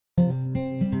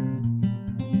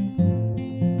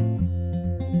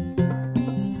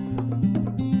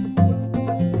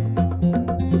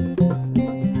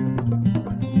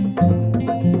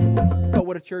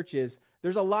church is,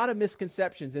 there's a lot of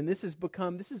misconceptions, and this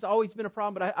has always been a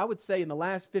problem, but I would say in the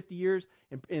last 50 years,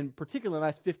 in particular the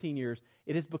last 15 years,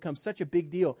 it has become such a big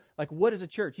deal. Like, what is a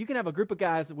church? You can have a group of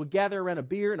guys that would gather around a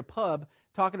beer in a pub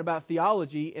talking about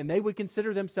theology, and they would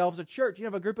consider themselves a church. You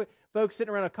have a group of folks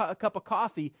sitting around a cup of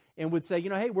coffee and would say,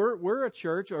 hey, we're a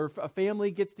church, or a family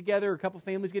gets together, or a couple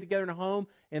families get together in a home,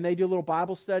 and they do a little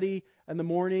Bible study in the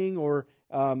morning or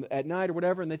at night or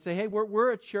whatever, and they'd say, hey,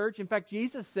 we're a church. In fact,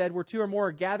 Jesus said, where two or more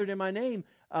are gathered in my name,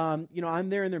 I'm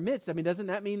there in their midst. I mean, doesn't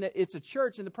that mean that it's a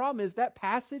church? And the problem is that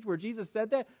passage where Jesus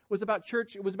said that was about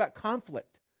church. It was about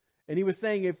conflict. And he was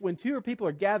saying when two or people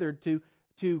are gathered to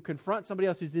confront somebody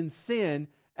else who's in sin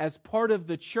as part of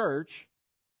the church,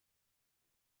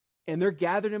 and they're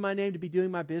gathered in my name to be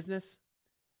doing my business,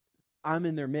 I'm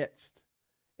in their midst.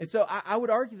 And so I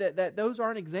would argue that those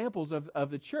aren't examples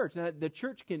of the church. Now, the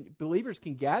church believers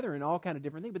can gather in all kind of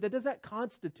different things, but that does not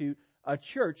constitute a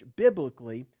church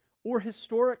biblically or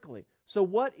historically. So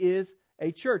what is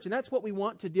a church? And that's what we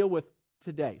want to deal with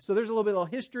today. So there's a little bit of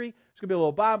history. There's going to be a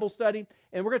little Bible study.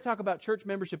 And we're going to talk about church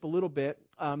membership a little bit.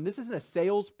 This isn't a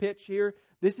sales pitch here.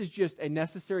 This is just a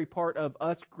necessary part of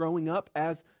us growing up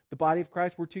as the body of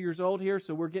Christ. We're 2 years old here,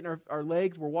 so we're getting our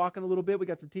legs. We're walking a little bit. We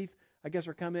got some teeth, I guess,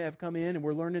 have come in, and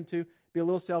we're learning to be a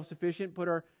little self-sufficient, put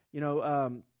our,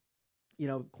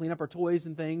 clean up our toys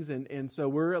and things. And so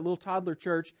we're a little toddler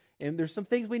church, and there's some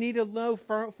things we need to know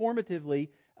formatively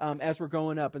as we're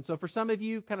growing up. And so for some of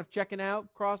you kind of checking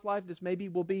out Cross Life, this maybe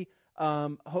will be,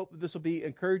 hope this will be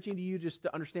encouraging to you just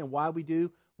to understand why we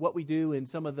do what we do and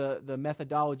some of the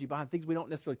methodology behind things we don't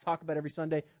necessarily talk about every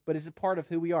Sunday, but it's a part of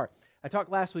who we are. I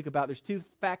talked last week about there's two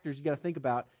factors you got to think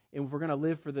about, and if we're going to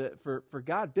live for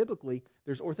God biblically,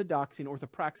 there's orthodoxy and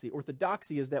orthopraxy.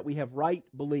 Orthodoxy is that we have right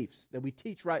beliefs, that we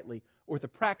teach rightly.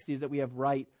 Orthopraxy is that we have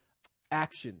right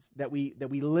actions, that we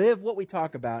live what we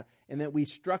talk about, and that we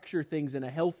structure things in a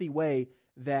healthy way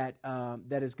that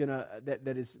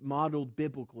is modeled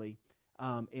biblically,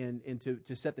 and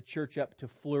to set the church up to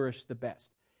flourish the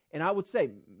best. And I would say,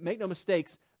 make no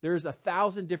mistakes, there's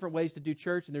 1,000 different ways to do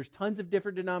church, and there's tons of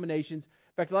different denominations.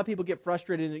 In fact, a lot of people get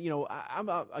frustrated, and I'm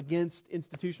against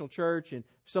institutional church and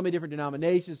so many different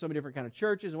denominations, so many different kind of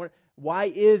churches. And why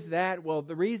is that? Well,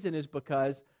 the reason is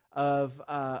because of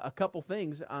a couple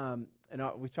things, and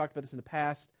we've talked about this in the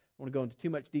past. I don't want to go into too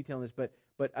much detail on this, but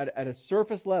at a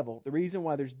surface level, the reason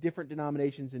why there's different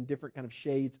denominations and different kind of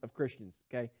shades of Christians,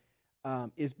 okay,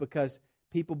 is because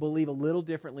people believe a little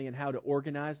differently in how to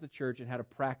organize the church and how to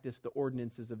practice the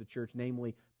ordinances of the church,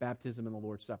 namely baptism and the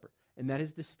Lord's Supper. And that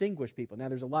has distinguished people. Now,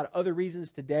 there's a lot of other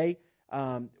reasons today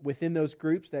within those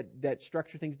groups that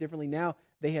structure things differently. Now,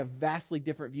 they have vastly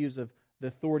different views of the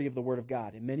authority of the Word of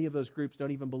God. And many of those groups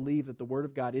don't even believe that the Word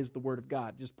of God is the Word of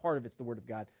God. Just part of it's the Word of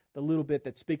God. The little bit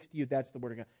that speaks to you, that's the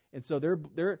Word of God. And so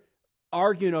they're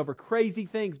arguing over crazy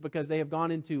things because they have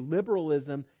gone into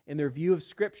liberalism in their view of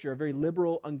Scripture, a very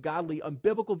liberal, ungodly,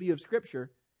 unbiblical view of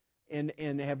Scripture,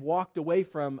 and have walked away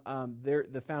from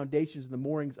the foundations and the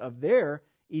moorings of their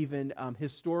even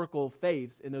historical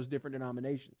faiths in those different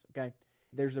denominations. Okay,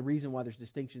 there's a reason why there's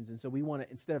distinctions, and so we want to,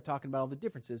 instead of talking about all the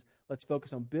differences, let's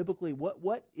focus on biblically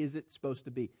what is it supposed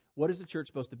to be? What is the church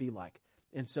supposed to be like?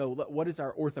 And so, what is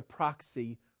our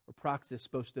orthopraxy or praxis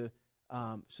supposed to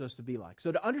be like?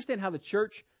 So to understand how the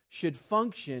church should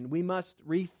function, we must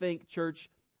rethink church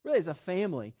really as a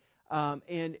family,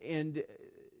 and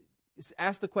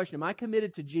ask the question, am I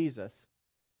committed to Jesus,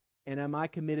 and am I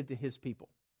committed to His people?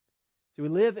 So we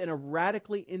live in a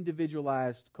radically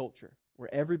individualized culture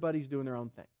where everybody's doing their own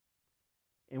thing.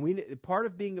 And part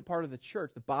of being a part of the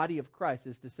church, the body of Christ,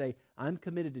 is to say, I'm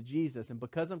committed to Jesus, and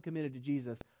because I'm committed to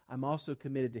Jesus, I'm also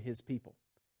committed to His people.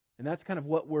 And that's kind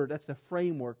of that's the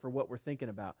framework for what we're thinking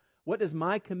about. What does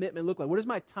my commitment look like? What is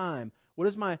my time? What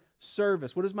is my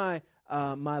service? What is my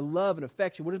love and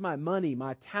affection? What is my money,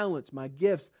 my talents, my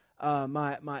gifts,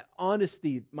 my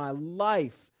honesty, my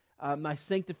life, my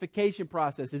sanctification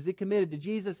process? Is it committed to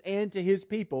Jesus and to His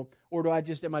people, or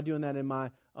am I doing that in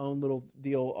my own little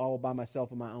deal all by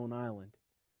myself on my own island?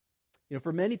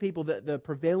 For many people, the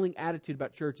prevailing attitude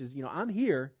about church is, I'm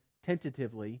here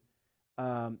tentatively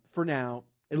for now,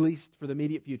 at least for the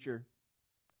immediate future,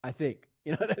 I think.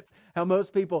 That's how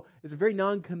most people, it's very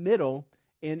non-committal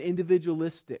and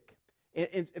individualistic.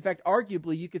 And in fact,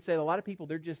 arguably, you could say a lot of people,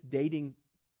 they're just dating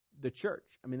the church.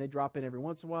 I mean, they drop in every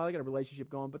once in a while, they got a relationship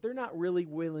going, but they're not really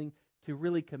willing to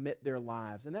really commit their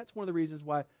lives. And that's one of the reasons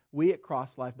why we at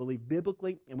Cross Life believe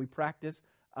biblically, and we practice,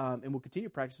 and we'll continue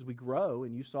to practice as we grow.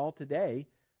 And you saw today,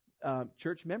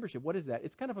 church membership. What is that?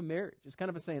 It's kind of a marriage. It's kind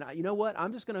of a saying, you know what?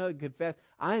 I'm just going to confess,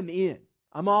 I'm in.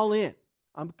 I'm all in.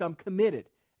 I'm committed.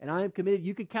 and I am committed.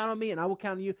 You can count on me, and I will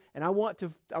count on you. And I want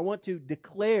to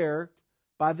declare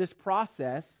by this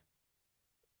process,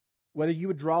 whether you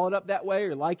would draw it up that way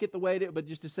or like it the way it is, but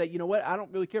just to say, you know what, I don't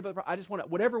really care about I just want to,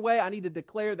 whatever way I need to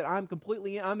declare that I'm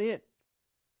in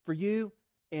for you,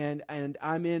 and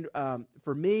I'm in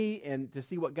for me, and to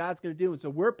see what God's going to do. And so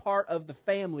we're part of the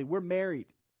family. We're married.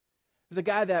 There's a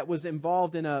guy that was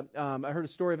involved in I heard a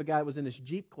story of a guy that was in this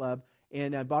Jeep club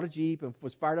and bought a Jeep and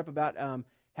was fired up about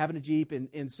having a Jeep.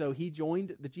 And so he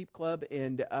joined the Jeep club,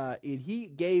 and he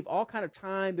gave all kind of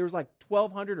time. There was like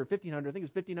 1,200 or 1,500, I think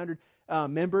it was 1,500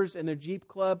 members in the Jeep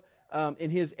club in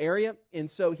his area. And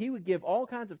so he would give all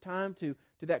kinds of time to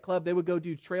that club. They would go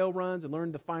do trail runs and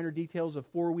learn the finer details of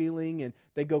four-wheeling, and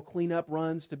they'd go clean up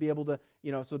runs to be able to,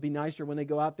 so it'd be nicer when they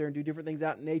go out there and do different things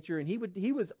out in nature. And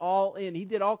he was all in. He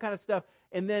did all kind of stuff.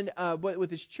 And then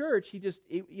with his church,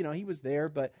 he was there,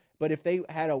 but if they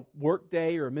had a work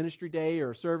day or a ministry day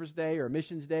or a service day or a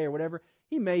missions day or whatever,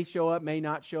 he may show up, may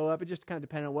not show up. It just kind of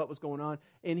depended on what was going on.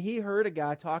 And he heard a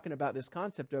guy talking about this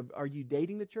concept of, are you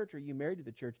dating the church or are you married to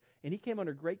the church? And he came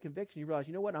under great conviction. He realized,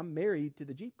 you know what, I'm married to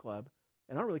the Jeep Club,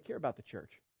 and I don't really care about the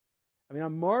church. I mean,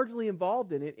 I'm marginally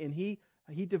involved in it. And he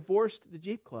divorced the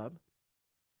Jeep Club,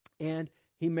 and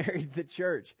he married the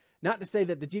church. Not to say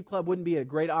that the Jeep Club wouldn't be a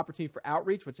great opportunity for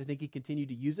outreach, which I think he continued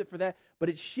to use it for that, but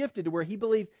it shifted to where he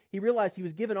realized he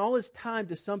was giving all his time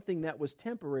to something that was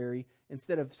temporary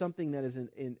instead of something that is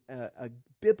a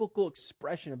biblical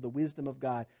expression of the wisdom of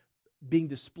God being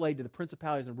displayed to the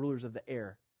principalities and rulers of the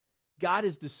air. God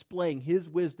is displaying His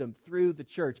wisdom through the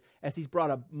church as He's brought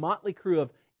a motley crew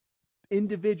of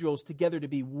individuals together to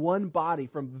be one body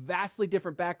from vastly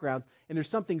different backgrounds, and there's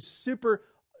something super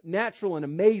natural and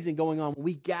amazing going on when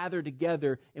we gather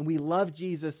together and we love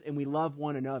Jesus and we love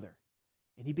one another.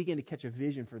 And he began to catch a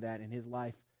vision for that, and his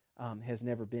life has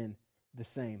never been the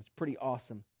same. It's a pretty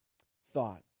awesome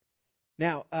thought.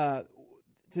 Now,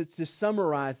 to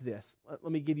summarize this,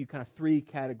 let me give you kind of three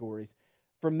categories.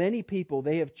 For many people,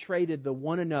 they have traded the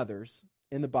one another's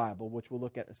in the Bible, which we'll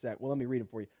look at in a sec. Well, let me read them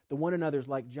for you. The one another's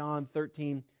like John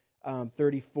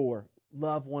 13:34.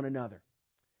 Love one another.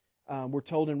 We're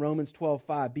told in Romans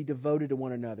 12:5, be devoted to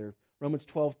one another. Romans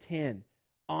 12:10,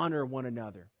 honor one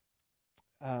another.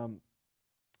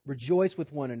 Rejoice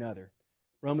with one another.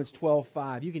 Romans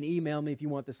 12:5. You can email me if you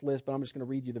want this list, but I'm just going to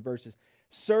read you the verses.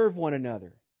 Serve one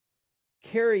another.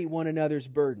 Carry one another's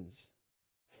burdens.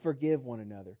 Forgive one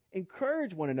another.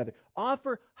 Encourage one another.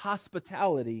 Offer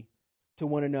hospitality to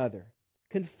one another.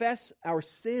 Confess our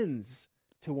sins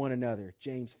to one another,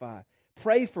 James 5.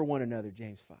 Pray for one another,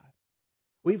 James 5.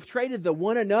 We've traded the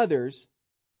one another's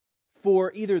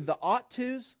for either the ought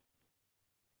to's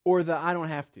or the I don't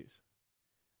have to's.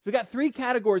 So we've got three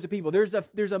categories of people. There's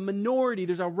a minority,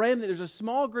 there's a remnant, there's a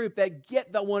small group that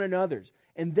get the one another's,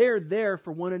 and they're there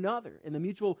for one another and the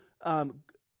mutual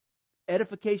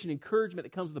edification, encouragement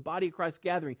that comes with the body of Christ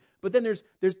gathering. But then there's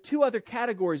two other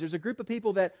categories. There's a group of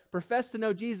people that profess to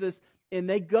know Jesus, and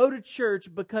they go to church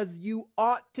because you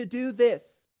ought to do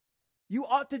this. You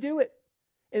ought to do it.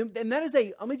 And that is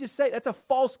let me just say, that's a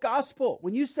false gospel.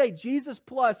 When you say Jesus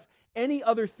plus any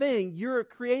other thing, you're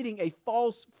creating a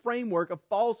false framework, a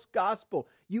false gospel.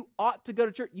 You ought to go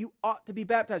to church. You ought to be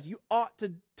baptized. You ought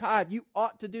to tithe. You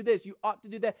ought to do this. You ought to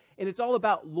do that. And it's all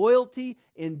about loyalty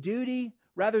and duty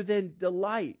rather than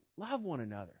delight. Love one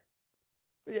another.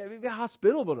 Be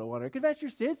hospitable to one another. Confess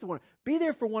your sins to one another. Be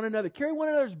there for one another. Carry one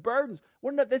another's burdens.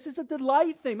 This is a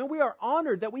delight thing. Man, we are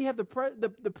honored that we have the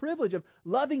privilege of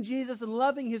loving Jesus and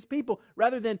loving His people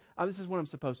rather than, this is what I'm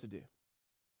supposed to do.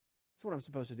 That's what I'm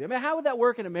supposed to do. I mean, how would that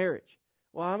work in a marriage?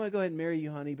 Well, I'm going to go ahead and marry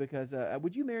you, honey, because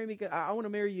would you marry me? I want to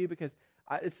marry you because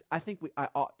I think I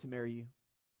ought to marry you.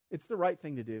 It's the right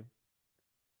thing to do.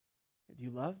 Do you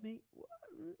love me?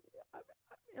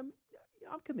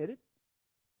 I'm committed.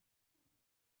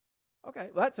 Okay,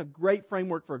 well, that's a great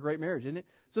framework for a great marriage, isn't it?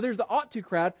 So there's the ought to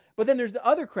crowd, but then there's the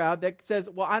other crowd that says,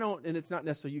 well, I don't, and it's not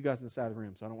necessarily you guys on the side of the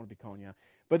room, so I don't want to be calling you out.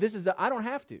 But this is the I don't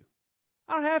have to.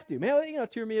 I don't have to. Man,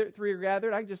 two or three are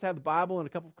gathered. I can just have the Bible and a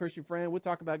couple of Christian friends. We'll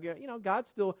talk about, God's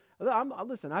still,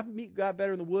 listen, I meet God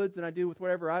better in the woods than I do with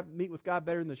whatever. I meet with God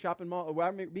better in the shopping mall, or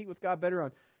I meet with God better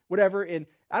on whatever, and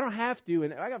I don't have to,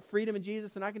 and I got freedom in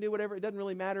Jesus, and I can do whatever. It doesn't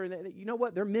really matter. And you know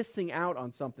what? They're missing out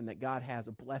on something that God has,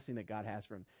 a blessing that God has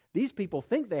for them. These people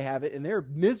think they have it, and they're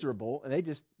miserable, and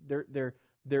they're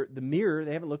the mirror.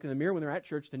 They haven't looked in the mirror when they're at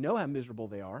church to know how miserable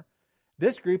they are.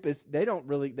 This group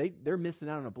they're missing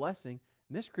out on a blessing.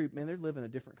 And this group, man, they're living a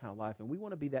different kind of life, and we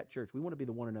want to be that church. We want to be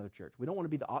the one another church. We don't want to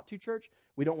be the ought to church.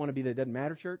 We don't want to be the doesn't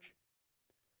matter church.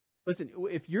 Listen,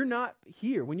 if you're not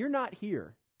here, when you're not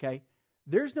here, okay,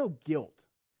 there's no guilt.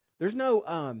 There's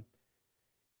no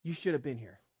you should have been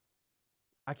here.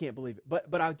 I can't believe it.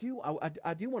 But I do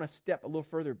want to step a little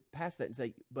further past that and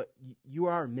say, but you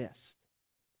are missed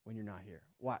when you're not here.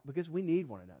 Why? Because we need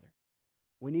one another.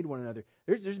 We need one another.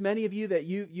 There's many of you that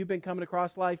you've been coming to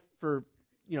Cross Life for,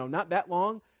 not that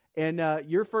long. And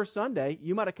your first Sunday,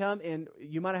 you might have come and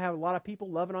you might have had a lot of people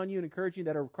loving on you and encouraging you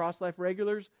that are Cross Life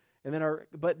regulars.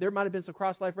 But there might have been some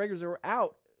Cross Life regulars that were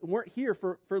out, weren't here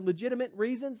for legitimate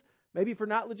reasons, maybe for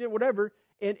not legit, whatever.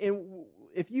 And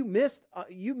if you miss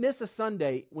a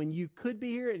Sunday when you could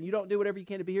be here and you don't do whatever you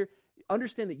can to be here,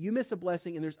 understand that you miss a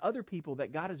blessing, and there's other people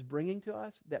that God is bringing to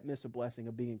us that miss a blessing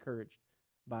of being encouraged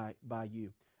by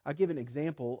you. I'll give an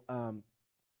example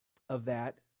of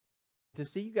that. To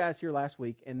see you guys here last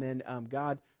week, and then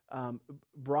God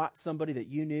brought somebody that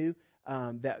you knew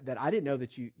that I didn't know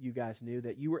that you guys knew,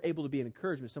 that you were able to be an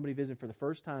encouragement. Somebody visiting for the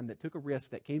first time that took a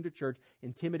risk, that came to church,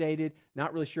 intimidated,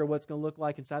 not really sure what it's going to look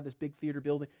like inside this big theater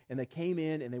building, and they came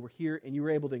in and they were here, and you were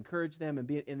able to encourage them,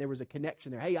 and there was a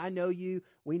connection there. Hey, I know you,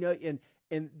 we know,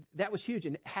 and that was huge.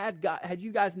 And had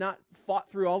you guys not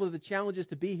fought through all of the challenges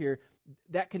to be here,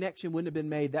 that connection wouldn't have been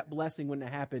made, that blessing wouldn't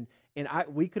have happened, and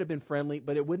we could have been friendly,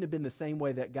 but it wouldn't have been the same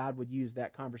way that God would use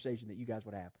that conversation that you guys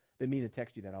would have. Been meaning to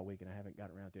text you that all week, and I haven't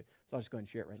gotten around to it, so I'll just go ahead and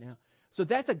share it right now. So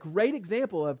that's a great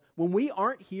example of when we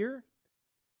aren't here,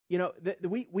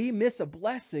 we miss a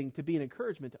blessing to be an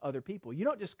encouragement to other people. You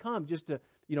don't just come just to,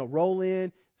 roll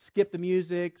in, skip the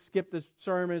music, skip the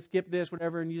sermon, skip this,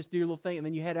 whatever, and you just do your little thing, and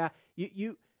then you head out.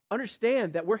 You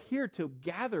understand that we're here to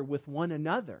gather with one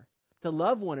another, to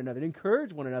love one another, to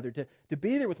encourage one another, to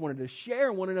be there with one another, to share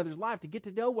in one another's life, to get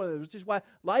to know one another, which is why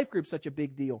life group's such a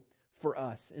big deal for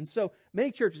us. And so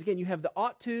many churches, again, you have the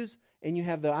ought tos and you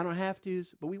have the I don't have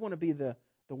tos, but we want to be the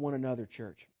one another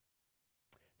church.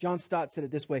 John Stott said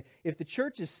it this way: if the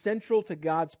church is central to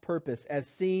God's purpose as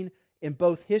seen in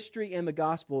both history and the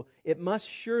gospel, it must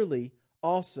surely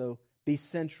also be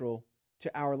central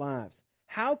to our lives.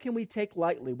 How can we take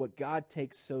lightly what God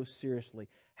takes so seriously?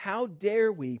 How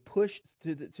dare we push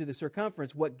to the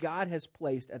circumference what God has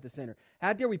placed at the center?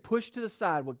 How dare we push to the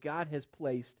side what God has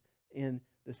placed in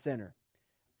the center?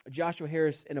 Joshua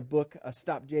Harris, in a book,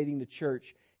 Stop Jading the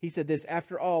Church, he said this: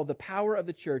 after all, the power of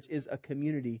the church is a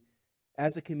community, or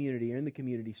in the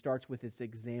community, starts with its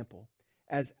example.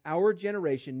 As our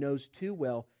generation knows too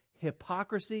well,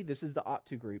 hypocrisy, this is the ought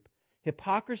to group,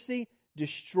 hypocrisy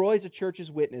destroys a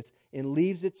church's witness and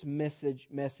leaves its message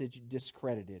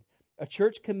discredited. A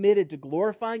church committed to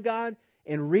glorifying God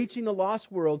and reaching the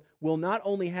lost world will not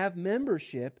only have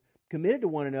membership committed to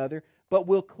one another, but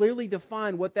will clearly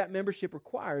define what that membership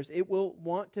requires. It will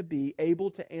want to be able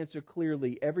to answer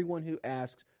clearly everyone who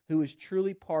asks who is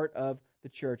truly part of the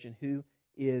church and who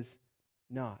is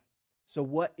not. So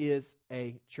what is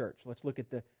a church? Let's look at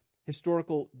the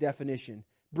historical definition.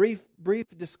 Brief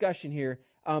discussion here.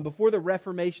 Before the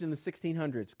Reformation in the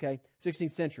 1600s,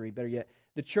 16th century, better yet,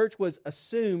 the church was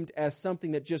assumed as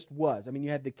something that just was. I mean, you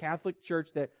had the Catholic Church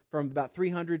that from about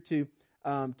 300 to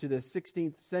the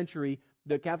 16th century,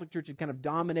 the Catholic Church had kind of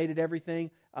dominated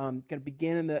everything. Kind of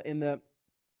began in the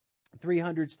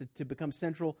 300s to become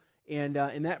central, and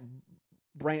that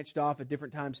branched off at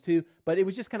different times too. But it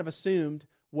was just kind of assumed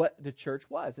what the church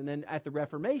was. And then at the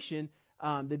Reformation,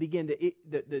 they began to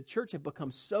the church had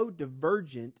become so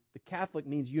divergent. The Catholic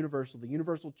means universal. The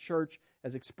universal church,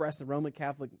 as expressed in the Roman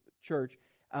Catholic Church,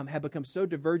 had become so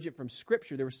divergent from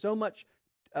Scripture. There was so much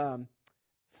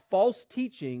false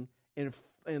teaching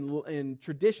and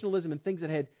traditionalism and things that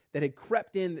had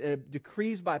crept in,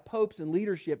 decrees by popes and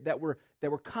leadership that were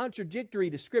contradictory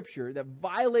to Scripture, that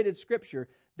violated Scripture.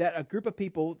 That a group of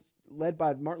people, led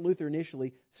by Martin Luther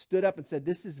initially, stood up and said,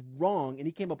 this is wrong. And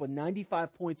he came up with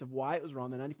 95 points of why it was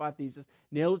wrong, the 95 Theses,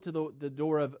 nailed it to the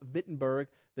door of Wittenberg,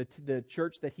 the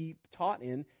church that he taught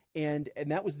in, and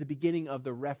that was the beginning of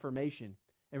the Reformation.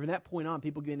 And from that point on,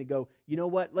 people began to go, you know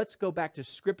what, let's go back to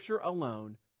Scripture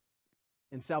alone,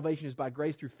 and salvation is by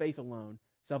grace through faith alone.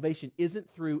 Salvation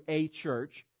isn't through a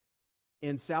church,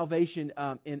 and salvation,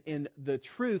 and the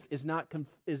truth is not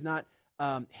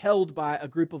held by a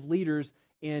group of leaders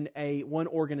in one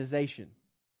organization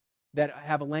that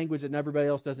have a language that everybody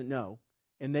else doesn't know,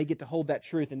 and they get to hold that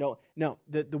truth and know. No,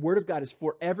 the Word of God is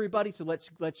for everybody, so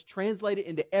let's translate it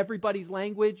into everybody's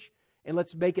language, and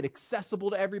let's make it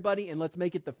accessible to everybody, and let's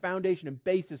make it the foundation and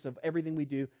basis of everything we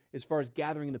do as far as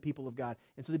gathering the people of God.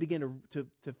 And so they began to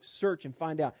search and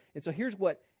find out. And so here's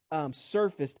what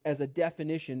surfaced as a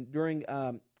definition during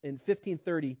in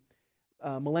 1530.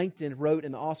 Melanchthon wrote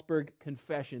in the Augsburg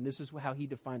Confession. This is how he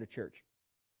defined a church.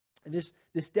 And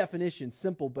this definition,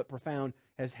 simple but profound,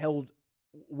 has held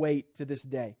weight to this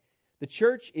day. The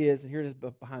church is, and here it is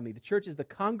behind me, the church is the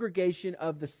congregation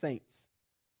of the saints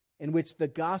in which the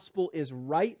gospel is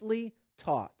rightly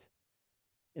taught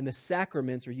and the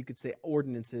sacraments, or you could say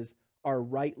ordinances, are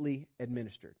rightly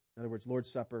administered. In other words,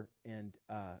 Lord's Supper and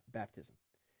baptism.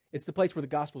 It's the place where the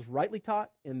gospel is rightly taught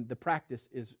and the practice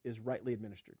is rightly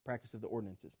administered, practice of the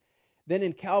ordinances. Then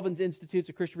in Calvin's Institutes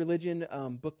of Christian Religion,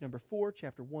 book number 4,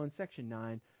 chapter 1, section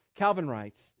 9, Calvin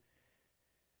writes,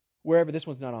 this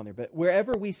one's not on there, but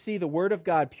wherever we see the word of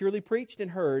God purely preached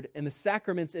and heard and the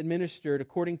sacraments administered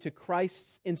according to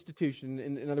Christ's institution,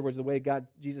 in other words, the way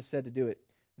Jesus said to do it,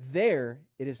 there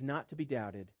it is not to be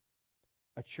doubted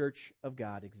a church of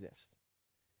God exists.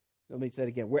 Let me say it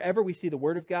again. Wherever we see the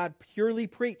word of God purely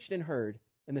preached and heard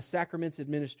and the sacraments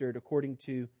administered according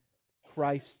to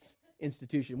Christ's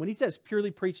institution. When he says purely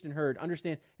preached and heard,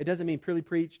 understand it doesn't mean purely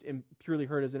preached and purely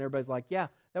heard as in everybody's like, yeah,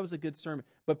 that was a good sermon.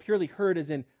 But purely heard as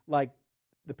in like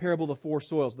the parable of the four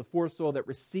soils. The fourth soil that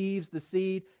receives the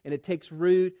seed and it takes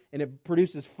root and it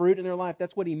produces fruit in their life.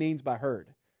 That's what he means by heard.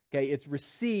 Okay, it's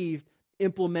received,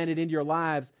 implemented into your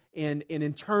lives and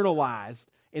internalized,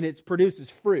 and it produces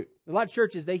fruit. A lot of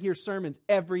churches, they hear sermons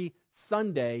every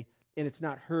Sunday and it's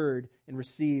not heard and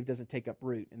received, doesn't take up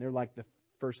root. And they're like the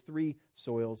first three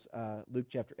soils, Luke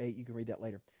chapter 8. You can read that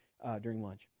later during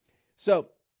lunch. So,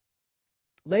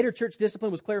 later church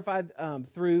discipline was clarified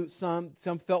through some.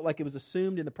 Some felt like it was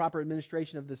assumed in the proper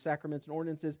administration of the sacraments and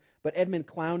ordinances. But Edmund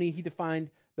Clowney, he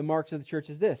defined the marks of the church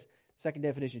as this. Second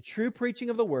definition, true preaching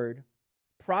of the word,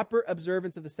 proper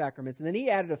observance of the sacraments. And then he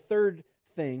added a third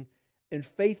thing, and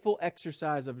faithful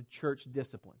exercise of church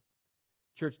discipline.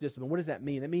 Church discipline, what does that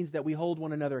mean? That means that we hold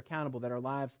one another accountable, that our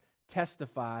lives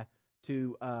testify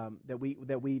to that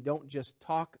we don't just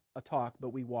talk a talk, but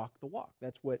we walk the walk.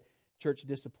 That's what church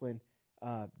discipline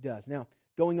does. Now,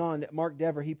 going on, Mark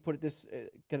Dever, he put this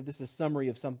this is a summary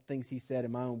of some things he said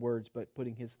in my own words, but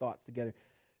putting his thoughts together.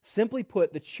 Simply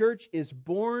put, the church is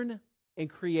born and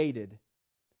created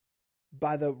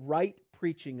by the right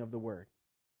preaching of the word.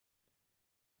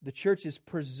 The church is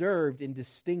preserved and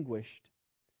distinguished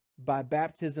by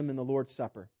baptism and the Lord's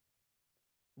Supper,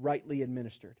 rightly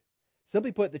administered.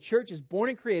 Simply put, the church is born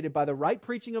and created by the right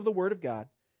preaching of the Word of God.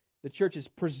 The church is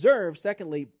preserved,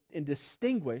 secondly, and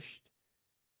distinguished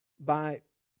by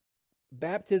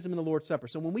baptism and the Lord's Supper.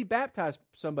 So when we baptize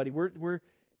somebody, we're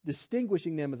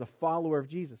distinguishing them as a follower of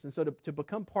Jesus. And so to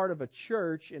become part of a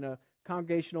church in a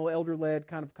congregational, elder-led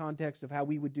kind of context of how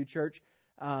we would do church,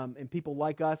 and people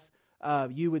like us,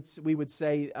 we would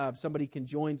say somebody can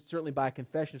join certainly by a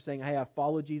confession of saying, hey, I've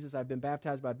followed Jesus, I've been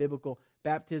baptized by biblical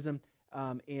baptism,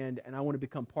 and I want to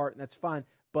become part, and that's fine.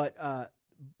 But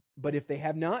if they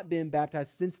have not been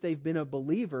baptized since they've been a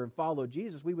believer and followed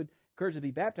Jesus, we would encourage them to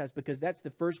be baptized because that's the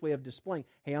first way of displaying,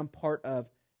 hey, I'm part of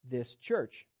this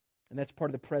church. And that's part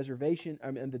of the preservation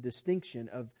and the distinction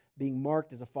of being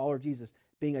marked as a follower of Jesus,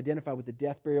 being identified with the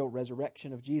death, burial,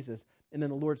 resurrection of Jesus. And then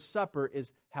the Lord's Supper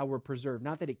is how we're preserved.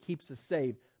 Not that it keeps us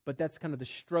saved, but that's kind of the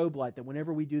strobe light that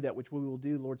whenever we do that, which we will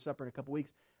do Lord's Supper in a couple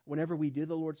weeks, whenever we do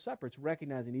the Lord's Supper, it's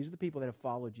recognizing these are the people that have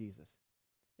followed Jesus.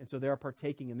 And so they're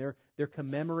partaking and they're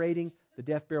commemorating the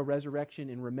death, burial, resurrection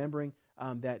and remembering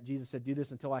that Jesus said, do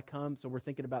this until I come. So we're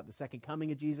thinking about the second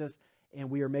coming of Jesus, and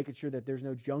we are making sure that there's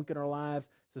no junk in our lives.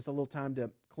 So it's a little time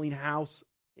to clean house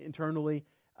internally.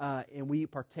 And we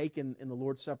partake in the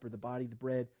Lord's Supper, the body, the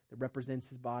bread that represents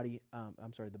His body.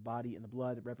 The body and the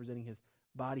blood representing His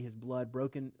body, His blood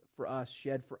broken for us,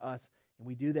 shed for us. And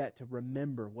we do that to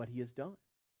remember what He has done.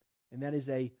 And that is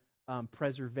a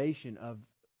preservation of,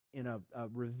 a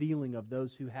revealing of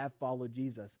those who have followed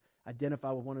Jesus,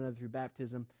 identify with one another through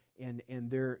baptism, and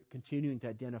they're continuing to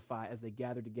identify as they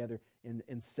gather together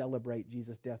and celebrate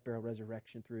Jesus' death, burial,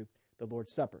 resurrection through the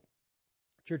Lord's Supper.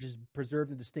 Church is preserved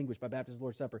and distinguished by baptism,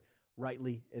 Lord's Supper,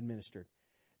 rightly administered.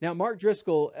 Now, Mark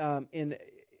Driscoll, in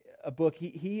a book,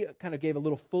 he kind of gave a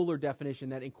little fuller definition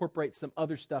that incorporates some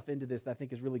other stuff into this that I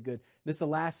think is really good. This is the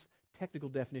last technical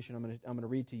definition I'm going to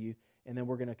read to you, and then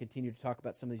we're going to continue to talk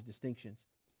about some of these distinctions.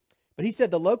 But he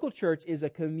said the local church is a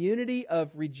community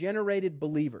of regenerated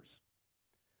believers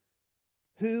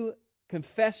who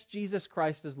confess Jesus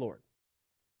Christ as Lord.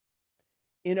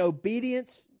 In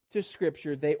obedience to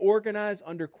Scripture, they organize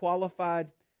under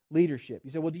qualified leadership.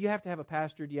 You say, well, do you have to have a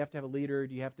pastor? Do you have to have a leader?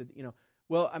 Do you have to,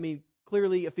 Well, I mean,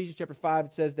 clearly Ephesians chapter 5,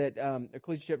 it says that,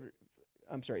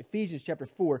 Ephesians chapter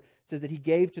 4 says that He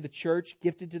gave to the church,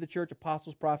 gifted to the church,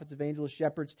 apostles, prophets, evangelists,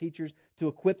 shepherds, teachers, to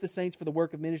equip the saints for the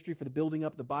work of ministry, for the building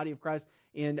up of the body of Christ.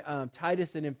 In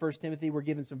Titus and in 1 Timothy, we're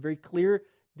given some very clear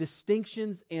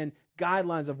distinctions and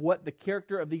guidelines of what the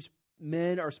character of these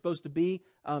men are supposed to be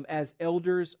as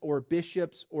elders or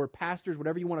bishops or pastors,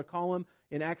 whatever you want to call them,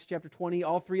 in Acts chapter 20,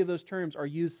 all three of those terms are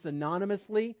used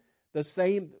synonymously. The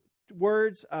same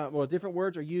words, different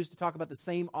words are used to talk about the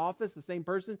same office, the same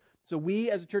person. So we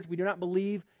as a church, we do not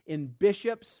believe in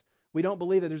bishops. We don't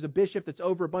believe that there's a bishop that's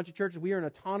over a bunch of churches. We are an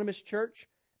autonomous church.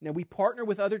 Now, we partner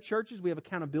with other churches. We have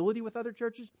accountability with other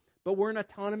churches, but we're an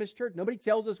autonomous church. Nobody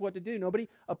tells us what to do. Nobody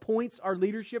appoints our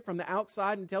leadership from the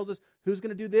outside and tells us who's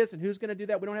going to do this and who's going to do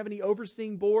that. We don't have any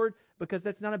overseeing board because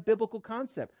that's not a biblical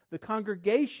concept. The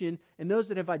congregation and those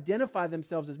that have identified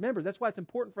themselves as members, that's why it's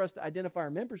important for us to identify our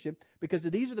membership, because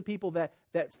these are the people that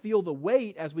feel the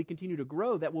weight as we continue to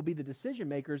grow, that will be the decision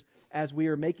makers as we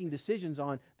are making decisions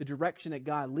on the direction that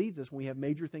God leads us when we have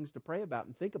major things to pray about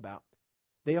and think about.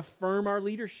 They affirm our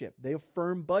leadership. They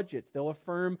affirm budgets. They'll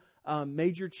affirm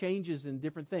major changes in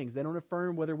different things. They don't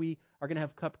affirm whether we are going to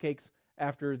have cupcakes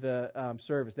after the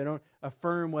service. They don't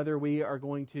affirm whether we are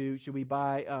going to, should we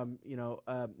buy a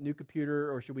new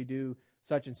computer or should we do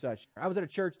such and such. I was at a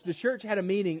church. The church had a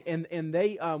meeting, and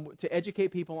they to educate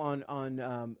people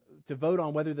on to vote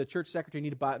on whether the church secretary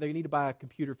need to buy a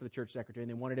computer for the church secretary, and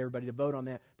they wanted everybody to vote on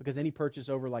that because any purchase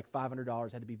over like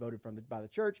 $500 had to be voted by the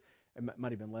church. It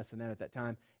might have been less than that at that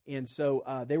time. And so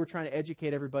they were trying to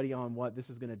educate everybody on what, this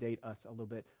is going to date us a little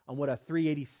bit, on what a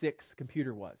 386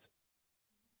 computer was.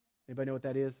 Anybody know what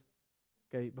that is?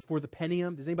 Okay, before the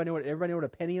Pentium, everybody know what a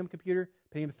Pentium computer?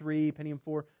 Pentium 3, Pentium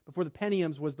 4. Before the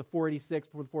Pentiums was the 486,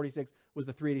 before the 486 was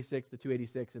the 386, the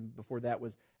 286, and before that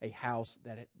was a house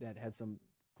that had some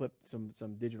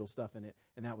digital stuff in it,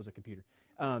 and that was a computer.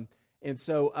 And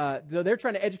so they're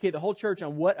trying to educate the whole church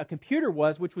on what a computer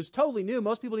was, which was totally new.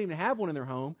 Most people didn't even have one in their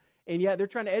home, and yet they're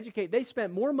trying to educate. They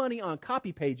spent more money on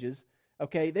copy pages.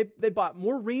 Okay, they bought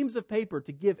more reams of paper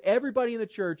to give everybody in the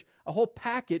church a whole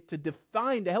packet to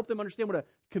help them understand what a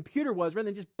computer was, rather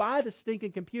than just buy the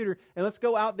stinking computer and let's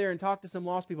go out there and talk to some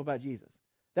lost people about Jesus.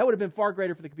 That would have been far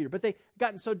greater for the computer. But they've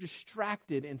gotten so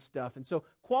distracted and stuff. And so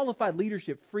qualified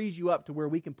leadership frees you up to where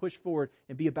we can push forward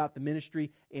and be about the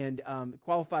ministry. And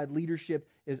qualified leadership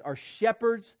is our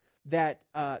shepherds that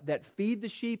feed the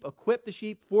sheep, equip the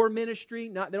sheep for ministry.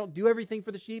 They don't do everything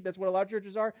for the sheep. That's what a lot of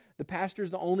churches are. The pastor is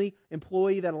the only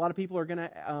employee that a lot of people are going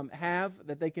to have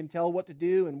that they can tell what to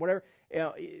do and whatever.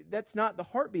 That's not the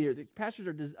heartbeat here. The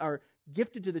pastors are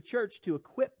gifted to the church to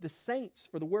equip the saints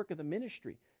for the work of the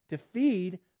ministry, to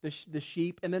feed the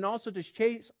sheep, and then also to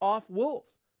chase off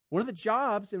wolves. One of the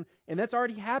jobs, and that's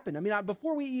already happened. I mean,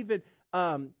 before we even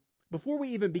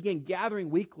began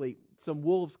gathering weekly, some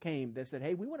wolves came that said,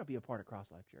 hey, we want to be a part of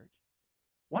Cross Life Church.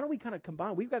 Why don't we kind of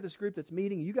combine? We've got this group that's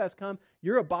meeting. You guys come.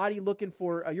 You're a body looking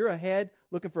for, you're a head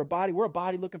looking for a body. We're a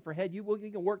body looking for a head.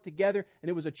 We can work together. And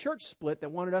it was a church split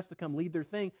that wanted us to come lead their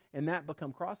thing, and that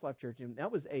become Cross Life Church. And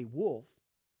that was a wolf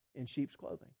in sheep's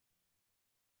clothing.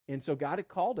 And so God had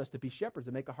called us to be shepherds,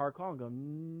 to make a hard call and go,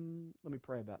 let me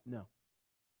pray about it. No,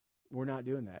 we're not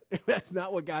doing that. That's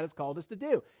not what God has called us to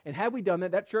do. And had we done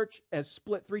that, that church has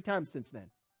split 3 times since then.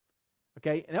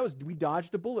 Okay, and we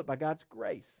dodged a bullet by God's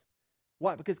grace.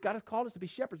 Why? Because God has called us to be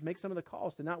shepherds, make some of the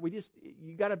calls to not.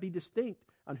 You got to be distinct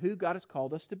on who God has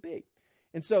called us to be.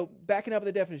 And so, backing up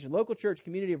the definition, local church,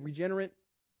 community of regenerate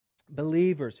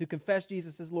believers who confess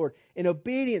Jesus as Lord. In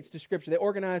obedience to Scripture, they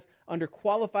organize under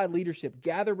qualified leadership,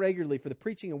 gather regularly for the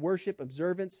preaching and worship,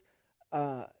 observe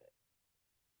the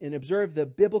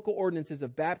biblical ordinances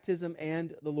of baptism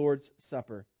and the Lord's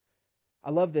Supper.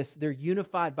 I love this. They're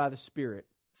unified by the Spirit.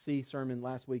 See sermon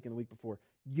last week and the week before.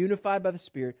 Unified by the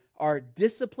Spirit, are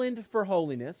disciplined for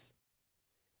holiness,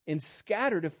 and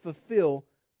scattered to fulfill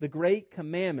the great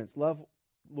commandments. Love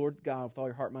Lord God with all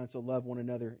your heart, mind, soul. Love one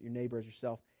another, your neighbor as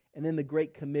yourself. And then the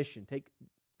Great Commission. Take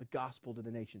the gospel to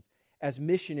the nations as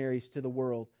missionaries to the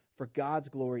world for God's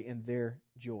glory and their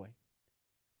joy.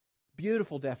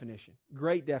 Beautiful definition.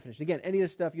 Great definition. Again, any of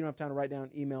this stuff you don't have time to write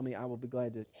down, email me. I will be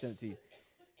glad to send it to you.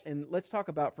 And let's talk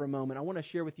about for a moment, I want to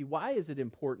share with you, why is it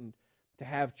important to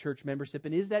have church membership?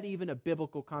 And is that even a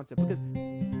biblical concept? Because